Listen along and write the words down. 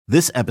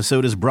This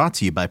episode is brought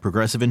to you by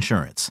Progressive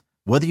Insurance.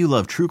 Whether you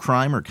love true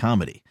crime or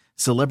comedy,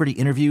 celebrity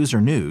interviews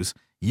or news,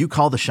 you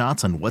call the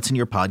shots on what's in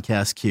your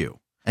podcast queue.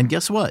 And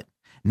guess what?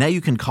 Now you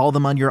can call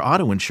them on your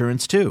auto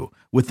insurance too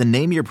with the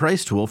Name Your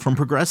Price tool from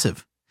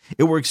Progressive.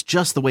 It works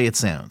just the way it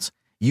sounds.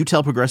 You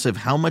tell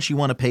Progressive how much you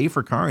want to pay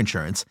for car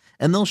insurance,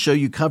 and they'll show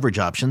you coverage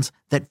options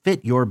that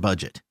fit your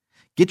budget.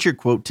 Get your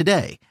quote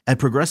today at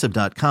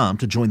Progressive.com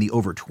to join the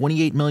over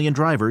 28 million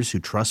drivers who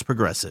trust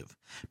Progressive.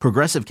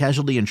 Progressive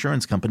Casualty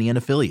Insurance Company and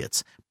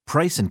Affiliates.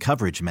 Price and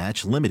coverage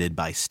match limited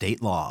by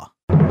state law.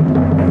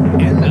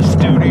 In the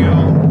studio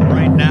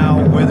right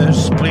now with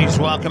us, please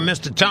welcome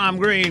Mr. Tom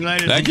Green,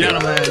 ladies and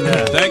gentlemen.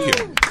 Thank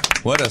you.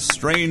 What a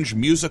strange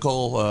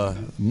musical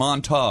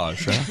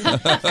montage,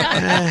 huh?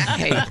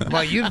 Hey,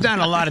 well, you've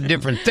done a lot of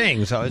different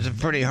things, so it's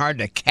pretty hard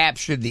to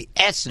capture the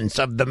essence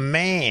of the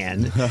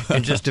man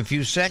in just a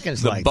few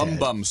seconds like that. The Bum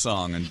Bum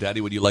song, and Daddy,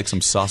 would you like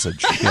some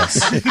sausage?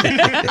 Yes.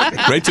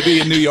 Great to be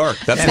in New York.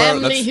 That's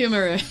Family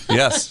humor.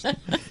 Yes.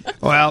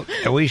 Well,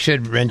 we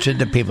should mention,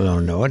 the people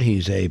don't know it,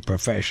 he's a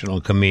professional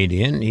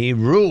comedian. He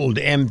ruled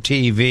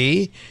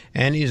MTV,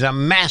 and he's a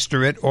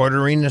master at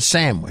ordering a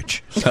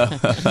sandwich.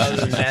 Other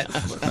than that,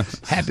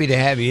 happy to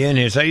have you in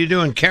here. So you're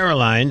doing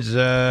Caroline's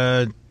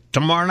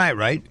tomorrow night,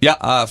 right?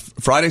 Yeah,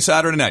 Friday,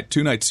 Saturday night.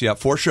 2 nights, yeah.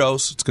 4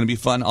 shows. It's going to be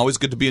fun. Always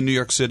good to be in New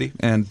York City,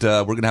 and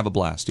we're going to have a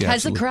blast. Yeah, Has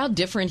absolutely. the crowd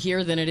different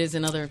here than it is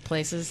in other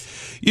places?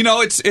 You know,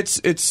 it's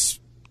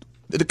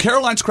the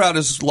Caroline's crowd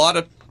is a lot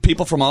of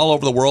people from all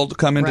over the world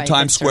come into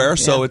Times Square,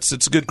 so it's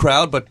a good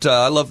crowd. But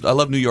I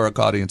love New York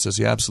audiences.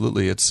 Yeah,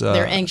 absolutely. It's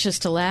they're anxious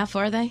to laugh,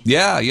 are they?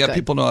 Yeah. Good.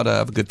 People know how to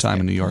have a good time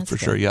in New York for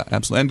sure. Yeah,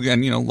 absolutely.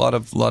 And you know, a lot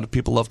of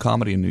people love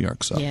comedy in New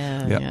York. So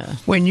yeah.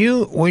 When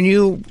you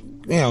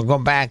go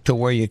back to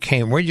where you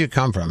came, where'd you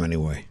come from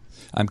anyway?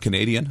 I'm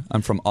Canadian.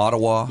 I'm from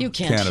Ottawa, You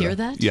can't Canada. hear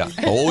that? Yeah.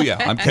 Oh, yeah.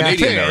 I'm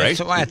Canadian there, right?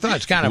 So I thought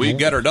it's kind of We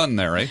get her done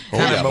there, right?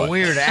 kind of a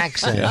weird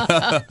accent.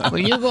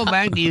 When you go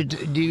back, do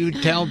you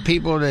tell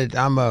people that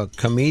I'm a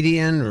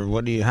comedian, or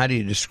how do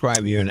you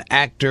describe you? You're an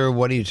actor?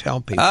 What do you tell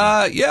people?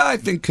 Yeah, I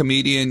think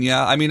comedian.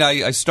 Yeah, I mean,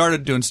 I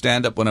started doing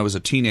stand up when I was a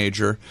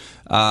teenager.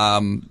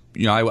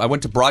 I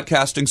went to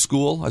broadcasting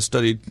school. I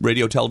studied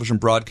radio, television,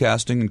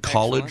 broadcasting in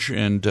college,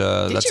 and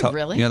that's how.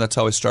 Really? Yeah, that's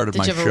how I started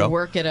my show. Did you ever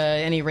work at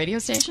any radio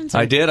stations?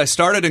 I did. I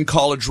started in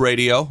college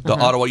radio, the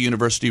Ottawa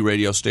University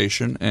radio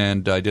station,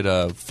 and I did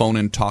a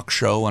phone-in talk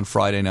show on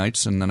Friday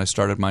nights, and then I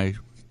started my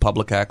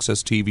public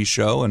access TV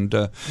show, and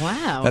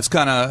wow, that's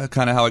kind of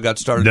how I got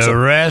started. The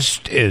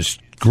rest is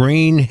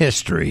green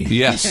history.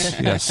 Yes.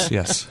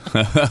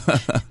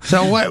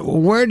 So,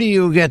 where do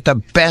you get the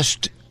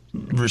best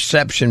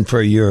reception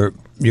for your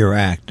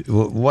act?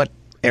 What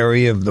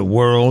area of the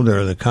world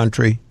or the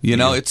country? You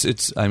know,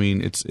 it's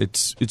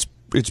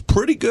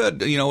pretty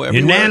good, you know,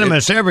 everywhere.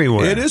 Unanimous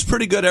everywhere. It is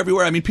pretty good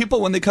everywhere. I mean,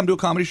 people, when they come to a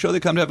comedy show, they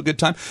come to have a good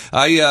time.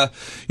 I've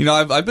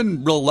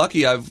been real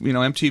lucky.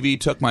 MTV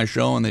took my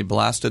show and they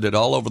blasted it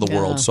all over the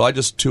world. So I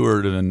just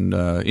toured in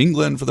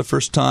England for the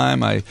first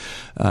time.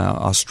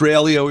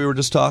 Australia, we were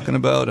just talking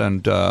about,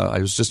 and I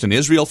was just in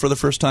Israel for the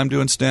first time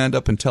doing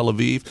stand-up in Tel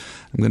Aviv.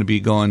 I'm going to be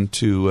going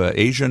to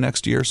Asia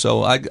next year,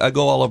 so I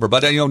go all over.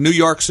 But New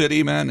York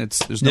City, man,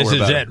 there's nowhere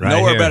better.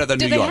 Nowhere better than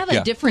New York. Do they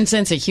have a different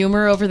sense of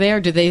humor over there?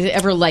 Do they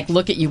ever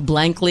look at you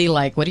blankly,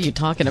 like, what are you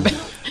talking about?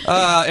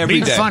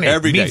 Every day. Funny.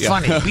 Every day. Be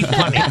funny. Be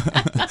funny.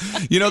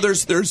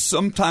 There's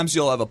sometimes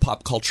you'll have a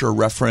pop culture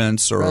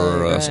reference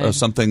or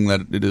something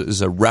that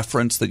is a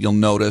reference that you'll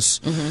notice.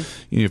 Mm-hmm.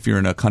 If you're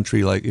in a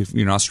country like if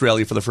you're in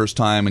Australia for the first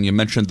time and you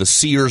mentioned the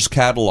Sears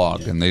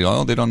catalog and they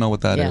don't know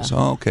what that is.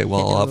 Oh, okay.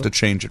 Well, I'll have to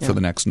change it for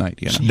the next night.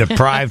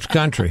 Deprived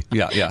country.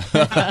 Yeah.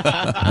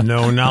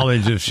 No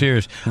knowledge of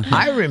Sears.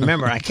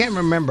 I can't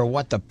remember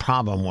what the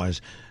problem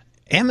was.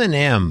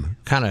 Eminem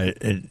kind of,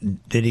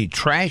 did he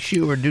trash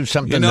you or do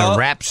something to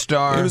rap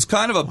star? It was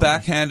kind of a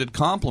backhanded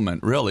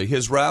compliment, really.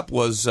 His rap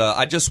was,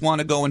 I just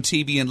want to go on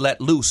TV and let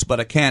loose,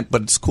 but I can't,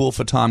 but it's cool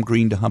for Tom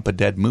Green to hump a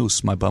dead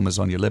moose. My bum is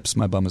on your lips,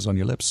 my bum is on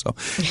your lips. So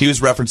he was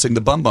referencing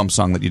the Bum Bum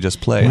song that you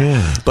just played.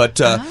 Yeah. But,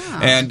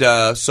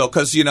 so,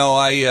 because,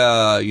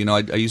 I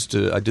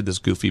did this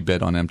goofy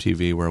bit on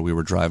MTV where we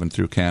were driving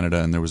through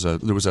Canada and there was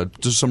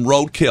just some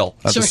roadkill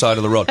at the side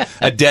of the road,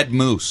 a dead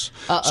moose.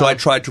 So I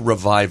tried to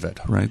revive it,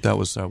 right?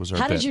 That was our bit.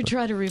 How did you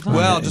try to revive it?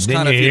 Well, just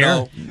kind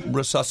of,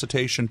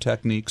 resuscitation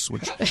techniques,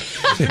 which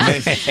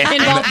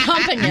involved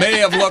humping it. May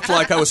have looked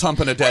like I was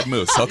humping a dead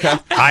moose, okay?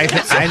 I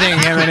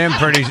think Eminem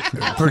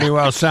pretty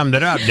well summed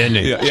it up, didn't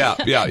he?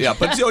 Yeah.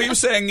 But he was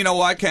saying,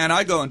 why can't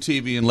I go on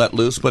TV and let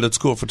loose, but it's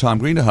cool for Tom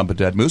Green to hump a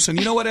dead moose? And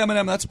you know what,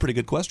 Eminem, that's a pretty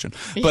good question.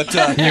 But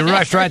you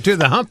rushed right through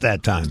the hump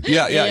that time.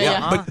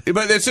 Yeah.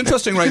 But it's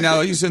interesting right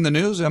now, he's in the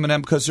news,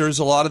 Eminem, because there's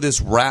a lot of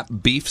this rap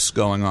beefs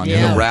going on,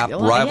 rap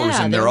rivalries,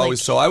 and they're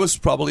always, so I was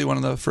probably one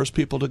of the first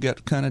people to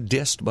get kind of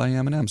dissed by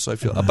Eminem, so I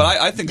feel, but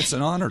I think it's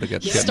an honor to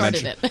get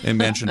mentioned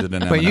in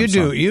an Eminem But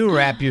song. you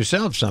rap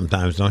yourself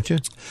sometimes, don't you?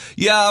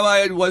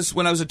 Yeah,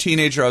 when I was a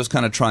teenager, I was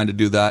kind of trying to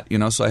do that,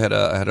 so I had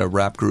a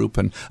rap group,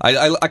 and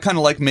I kind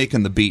of like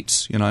making the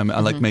beats, I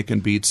like making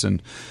beats,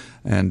 and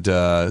And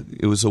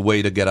it was a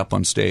way to get up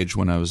on stage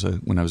when I was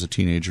a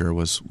teenager.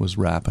 Was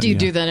rapping. Do you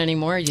do that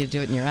anymore? Or do you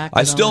do it in your act?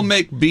 I still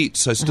make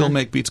beats. I still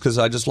make beats because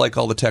I just like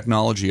all the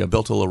technology. I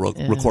built a little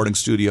recording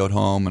studio at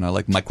home, and I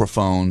like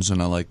microphones,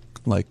 and I like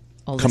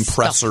all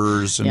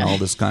compressors and all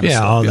this kind of Yeah,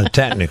 stuff. all the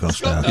technical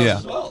stuff.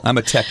 Yeah, I'm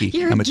a techie.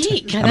 You're a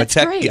geek. I'm a That's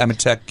tech. great. I'm a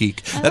tech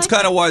geek. That's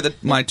kind of why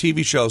my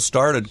TV show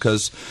started,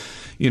 because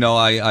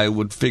I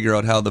would figure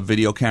out how the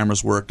video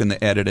cameras worked and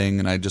the editing,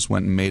 and I just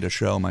went and made a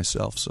show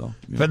myself. So,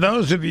 For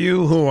those of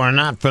you who are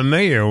not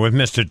familiar with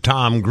Mr.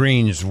 Tom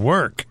Green's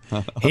work,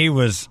 he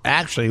was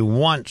actually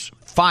once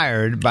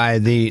fired by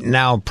the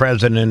now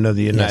President of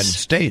the United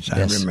States.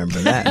 I remember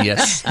that.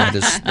 Yes,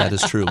 that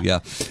is true. Yeah.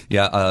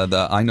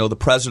 I know the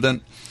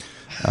President.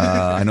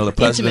 I know the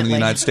President of the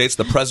United States.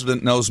 The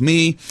President knows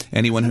me.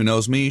 Anyone who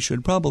knows me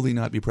should probably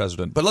not be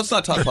President. But let's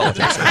not talk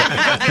politics.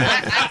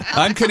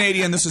 I'm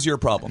Canadian. This is your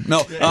problem. No,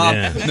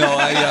 Scott,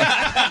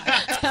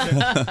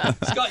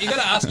 you got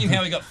to ask him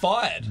how he got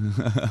fired.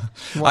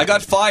 I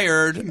got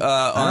fired.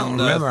 I don't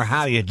remember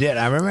how you did.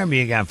 I remember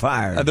you got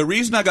fired. The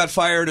reason I got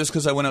fired is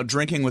because I went out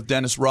drinking with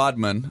Dennis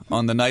Rodman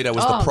on the night I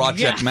was the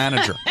project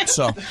manager.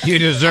 So you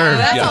deserved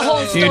That's a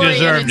whole story You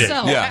deserved in it.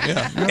 itself.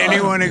 yeah.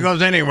 Anyone who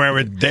goes anywhere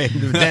with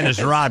Dennis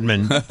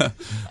Rodman.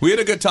 We had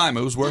a good time.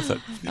 It was worth it.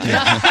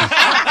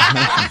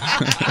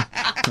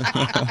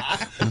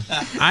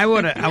 I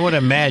would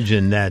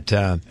imagine that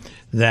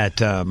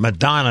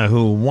Madonna,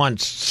 who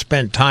once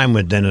spent time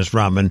with Dennis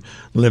Rodman,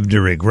 lived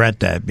to regret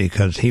that,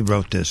 because he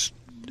wrote this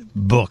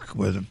book,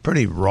 was a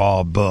pretty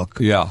raw book.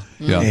 Yeah.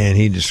 And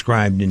he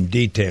described in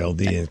detail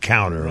the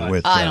encounter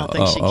with. I don't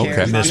think she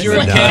cares. okay. Was your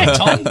encounter,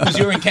 Tom? Was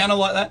your encounter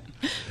like that?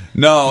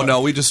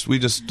 No, we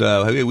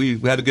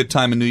had a good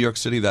time in New York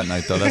City that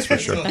night, though, that's for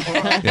sure.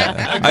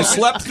 Yeah. I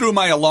slept through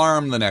my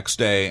alarm the next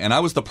day, and I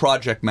was the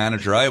project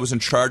manager. I was in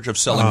charge of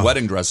selling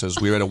wedding dresses.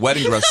 We were at a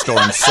wedding dress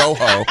store in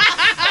Soho,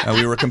 and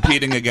we were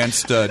competing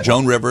against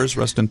Joan Rivers,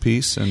 rest in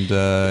peace, and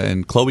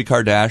Khloe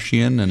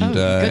Kardashian, and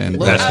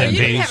Lord. Rest in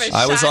peace.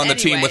 I was on the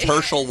team with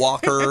Herschel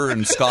Walker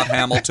and Scott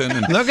Hamilton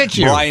and Look at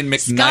you. Brian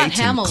McKnight Scott and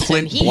Hamilton,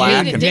 Clint he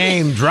Black. hated And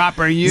Name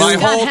dropper, you. my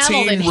Scott whole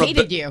Hamilton team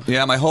hated you.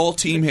 Yeah, my whole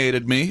team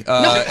hated me.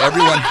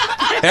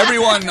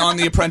 Everyone on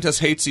The Apprentice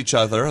hates each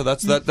other.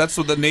 That's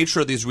what the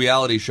nature of these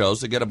reality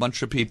shows. They get a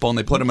bunch of people and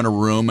they put them in a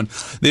room, and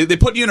they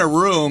put you in a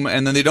room,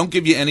 and then they don't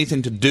give you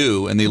anything to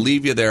do, and they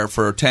leave you there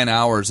for 10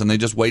 hours, and they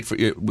just wait for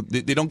you.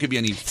 They don't give you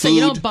any food. So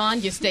you don't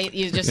bond. You just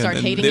start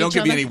and hating each other. They don't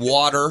give you any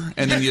water,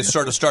 and then you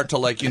start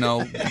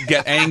to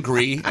get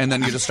angry, and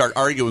then you just start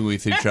arguing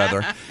with each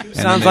other.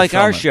 Sounds like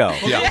our show.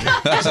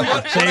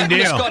 Yeah. Same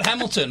deal. Scott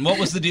Hamilton, what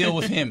was the deal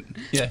with him?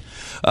 Yeah.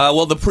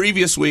 Well, the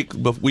previous week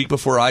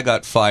before I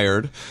got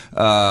fired,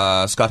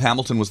 Scott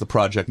Hamilton was the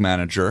project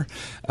manager,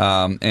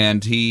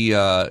 and he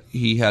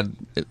had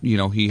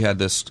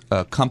this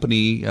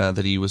company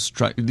that he was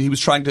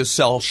trying to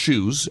sell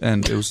shoes,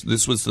 and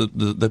this was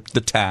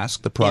the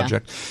task, the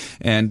project,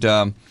 and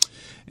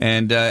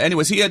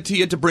anyways, he had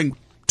to bring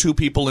 2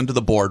 people into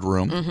the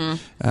boardroom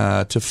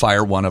to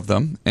fire one of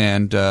them.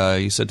 And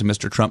he said to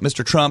Mr.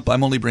 Trump,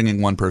 I'm only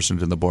bringing one person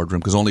into the boardroom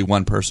because only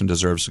one person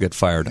deserves to get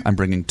fired. I'm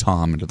bringing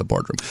Tom into the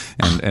boardroom.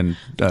 And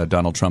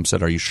Donald Trump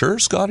said, are you sure,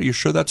 Scott? Are you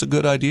sure that's a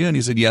good idea? And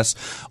he said, yes,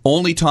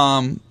 only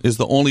Tom is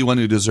the only one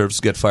who deserves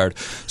to get fired.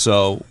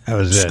 So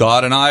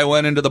Scott and I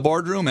went into the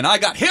boardroom, and I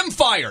got him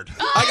fired.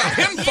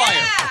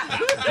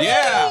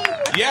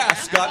 Yeah,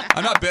 Scott.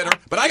 I'm not bitter,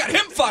 but I got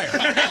him fired.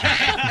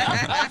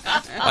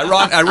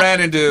 I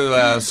ran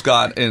into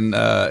Scott in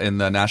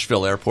the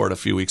Nashville airport a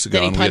few weeks ago.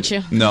 Did he punch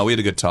you? No, we had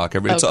a good talk.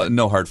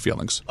 No hard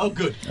feelings. Oh,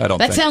 good. I don't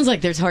That think. sounds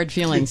like there's hard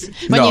feelings.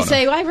 When you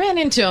say, I ran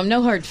into him,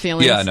 no hard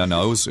feelings. Yeah,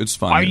 no, it's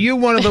fine. Are you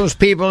one of those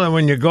people that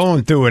when you're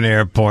going through an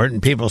airport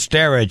and people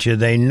stare at you,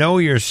 they know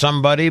you're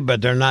somebody,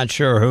 but they're not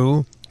sure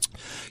who?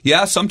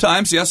 Yeah,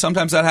 sometimes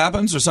that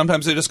happens, or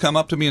sometimes they just come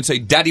up to me and say,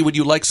 "Daddy, would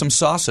you like some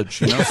sausage?"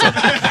 So then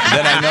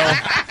I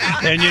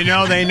know. And you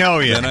know they know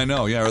you. Then I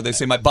know, yeah. Or they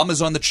say, "My bum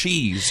is on the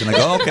cheese," and I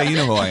go, "Okay, you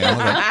know who I am."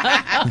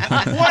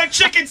 Okay. What a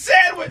chicken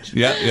sandwich!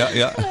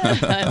 Yeah.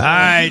 All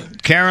right,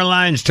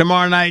 Caroline's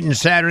tomorrow night and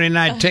Saturday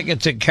night.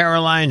 Tickets at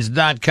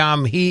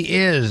carolines.com. He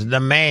is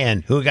the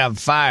man who got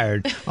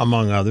fired,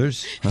 among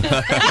others, on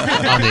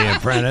The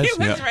Apprentice.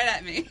 He looks right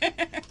at me.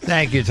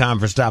 Thank you, Tom,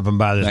 for stopping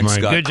by this Thanks,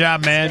 morning. Scott. Good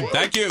job, man.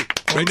 Thank you.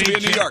 Great to be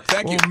in New York.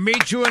 Thank you. We'll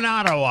meet you in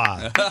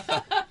Ottawa.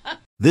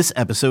 This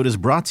episode is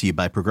brought to you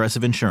by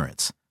Progressive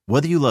Insurance.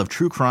 Whether you love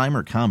true crime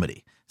or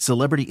comedy,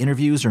 celebrity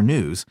interviews or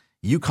news,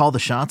 you call the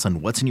shots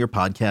on what's in your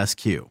podcast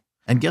queue.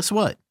 And guess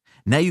what?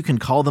 Now you can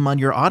call them on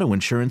your auto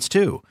insurance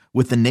too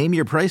with the Name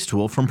Your Price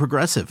tool from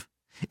Progressive.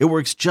 It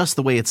works just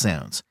the way it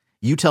sounds.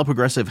 You tell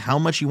Progressive how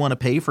much you want to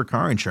pay for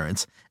car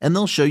insurance, and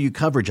they'll show you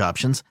coverage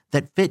options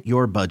that fit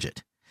your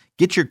budget.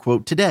 Get your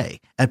quote today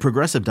at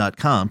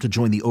Progressive.com to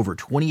join the over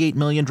 28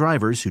 million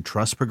drivers who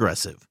trust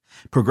Progressive.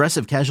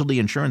 Progressive Casualty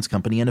Insurance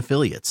Company and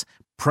Affiliates.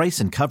 Price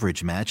and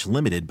coverage match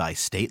limited by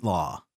state law.